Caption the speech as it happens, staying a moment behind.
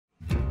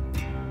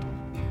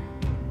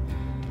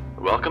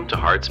Welcome to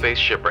Hardspace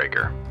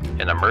Shipbreaker,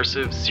 an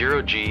immersive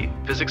zero-G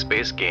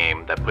physics-based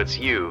game that puts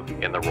you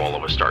in the role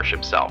of a starship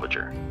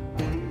salvager.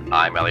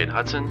 I'm Elliot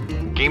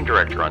Hudson, Game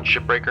Director on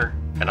Shipbreaker,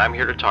 and I'm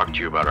here to talk to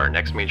you about our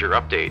next major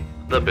update,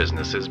 the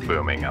Business is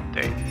Booming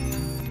update.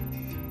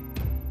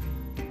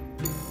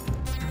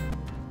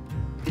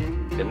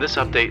 In this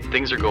update,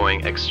 things are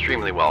going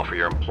extremely well for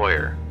your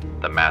employer,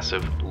 the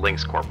massive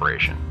Lynx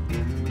Corporation.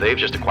 They've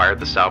just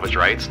acquired the salvage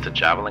rights to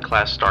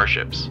Javelin-class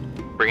starships,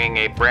 bringing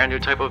a brand new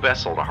type of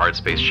vessel to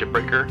Hardspace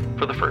Shipbreaker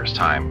for the first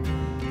time.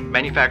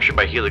 Manufactured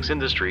by Helix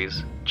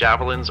Industries,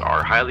 Javelins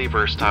are highly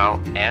versatile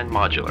and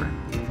modular,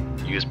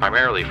 used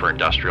primarily for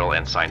industrial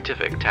and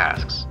scientific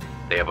tasks.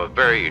 They have a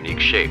very unique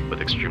shape with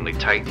extremely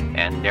tight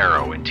and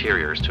narrow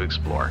interiors to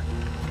explore.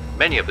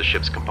 Many of the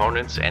ship's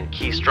components and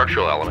key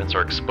structural elements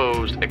are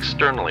exposed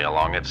externally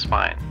along its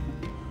spine.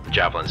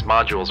 Javelin's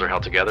modules are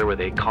held together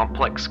with a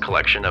complex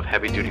collection of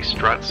heavy-duty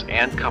struts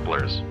and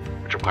couplers,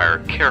 which require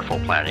careful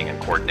planning and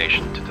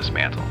coordination to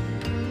dismantle.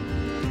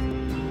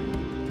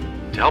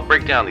 To help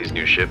break down these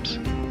new ships,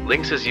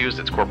 Lynx has used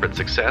its corporate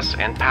success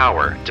and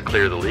power to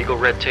clear the legal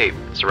red tape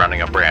surrounding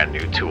a brand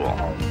new tool,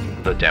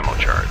 the demo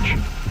charge.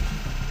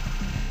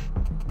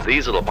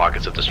 These little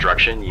pockets of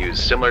destruction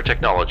use similar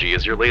technology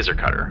as your laser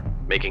cutter,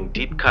 making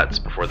deep cuts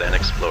before then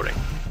exploding,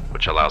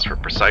 which allows for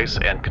precise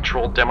and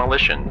controlled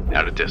demolition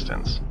at a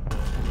distance.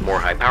 More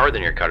high-powered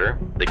than your cutter,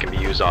 they can be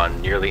used on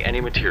nearly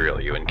any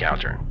material you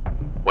encounter.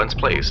 Once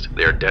placed,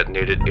 they are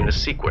detonated in a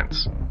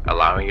sequence,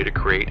 allowing you to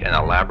create an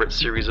elaborate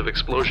series of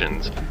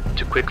explosions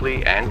to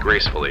quickly and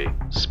gracefully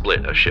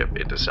split a ship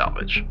into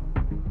salvage.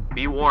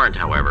 Be warned,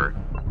 however,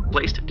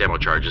 placed demo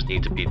charges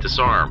need to be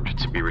disarmed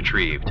to be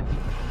retrieved,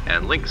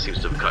 and Lynx seems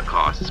to have cut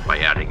costs by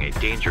adding a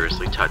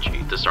dangerously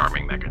touchy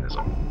disarming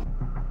mechanism.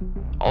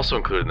 Also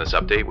included in this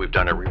update, we've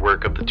done a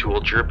rework of the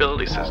tool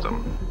durability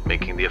system,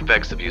 making the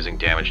effects of using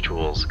damaged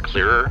tools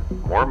clearer,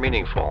 more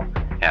meaningful,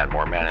 and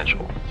more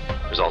manageable.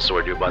 There's also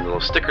a new bundle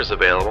of stickers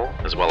available,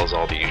 as well as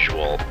all the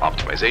usual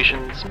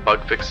optimizations,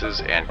 bug fixes,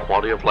 and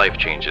quality of life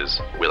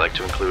changes we like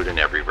to include in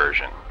every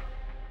version.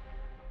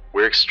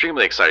 We're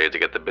extremely excited to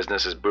get the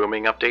Business is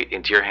Booming update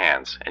into your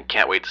hands, and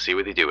can't wait to see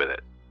what you do with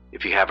it.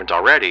 If you haven't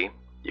already,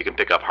 you can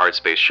pick up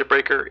Hardspace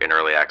Shipbreaker in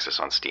early access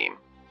on Steam.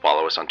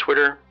 Follow us on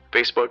Twitter,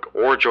 Facebook,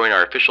 or join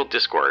our official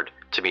Discord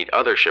to meet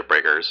other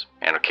shipbreakers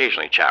and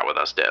occasionally chat with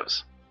us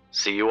devs.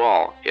 See you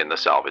all in the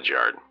salvage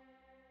yard.